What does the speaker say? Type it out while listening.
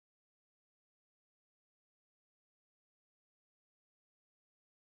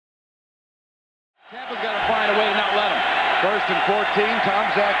Tampa's got to find a way to not let him. 1st and 14,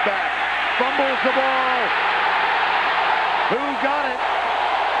 Tom Zach back. Fumbles the ball. Who got it?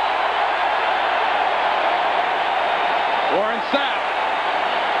 Warren Sapp.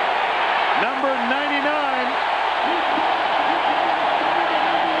 Number 99.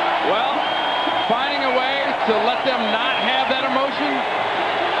 Well, finding a way to let them not have that emotion,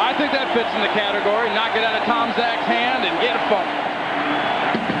 I think that fits in the category. Knock it out of Tom Zach's hand and get a fumble.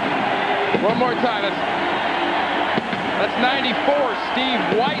 One more time. That's 94, Steve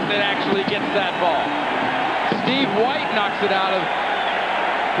White, that actually gets that ball. Steve White knocks it out of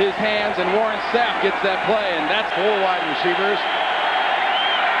his hands, and Warren Sapp gets that play, and that's 4 wide receivers.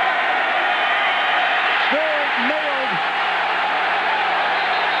 Still nailed.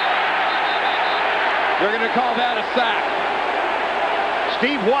 They're going to call that a sack.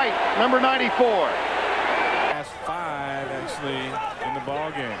 Steve White, number 94. Last 5 actually in the ball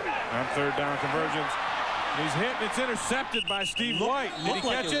game on 3rd down conversions. He's hit and it's intercepted by Steve White. Did he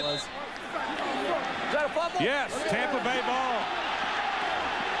catch it? Is that a fumble? Yes, Tampa Bay ball.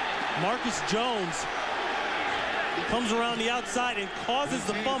 Marcus Jones comes around the outside and causes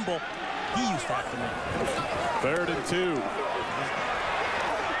the fumble. He used that to me. 3rd and 2.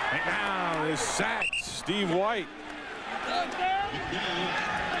 And now is sacked Steve White.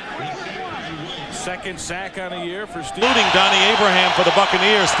 2nd sack on a year for Steve. Including Donnie Abraham for the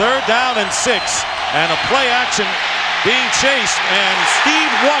Buccaneers. 3rd down and 6. And a play action being chased. And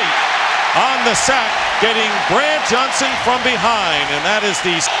Steve White on the sack, getting Brad Johnson from behind. And that is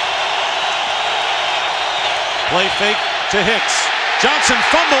the play fake to Hicks. Johnson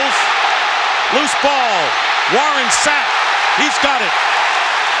fumbles. Loose ball. Warren Sapp. He's got it.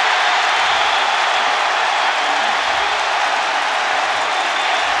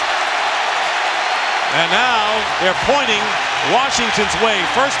 And now they're pointing Washington's way.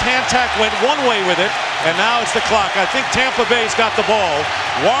 First hand tack went one way with it, and now it's the clock. I think Tampa Bay's got the ball.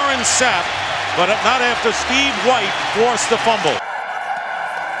 Warren Sapp, but not after Steve White forced the fumble.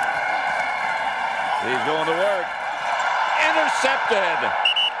 He's going to work. Intercepted.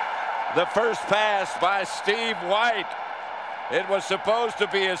 The first pass by Steve White. It was supposed to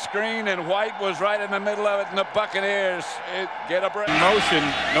be a screen, and White was right in the middle of it, and the Buccaneers get a break. Motion,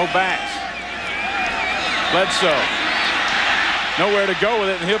 no backs. Bledsoe. Nowhere to go with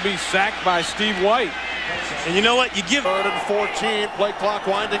it, and he'll be sacked by Steve White. And you know what? You give 3rd and 14, play clock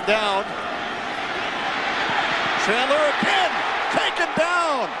winding down. Chandler again, taken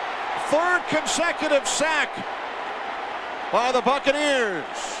down. 3rd consecutive sack by the Buccaneers.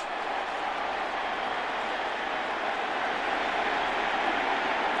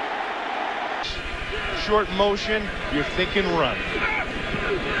 Short motion, you're thinking run.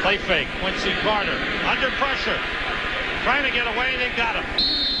 Play fake, Quincy Carter, under pressure. Trying to get away, they got him.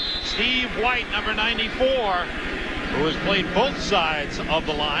 Steve White, number 94, who has played both sides of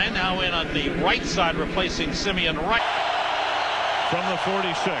the line, now in on the right side, replacing Simeon Wright. From the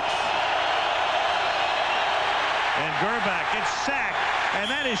 46. And Gerback gets sacked, and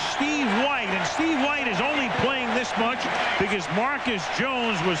that is Steve White. And Steve White is only playing this much because Marcus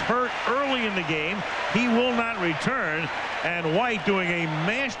Jones was hurt early in the game. He will not return, and White doing a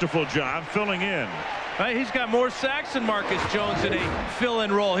masterful job filling in. He's got more sacks than Marcus Jones in a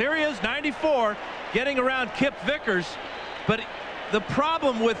fill-in role. Here he is, 94, getting around Kip Vickers. But the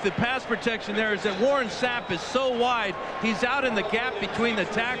problem with the pass protection there is that Warren Sapp is so wide, he's out in the gap between the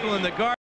tackle and the guard.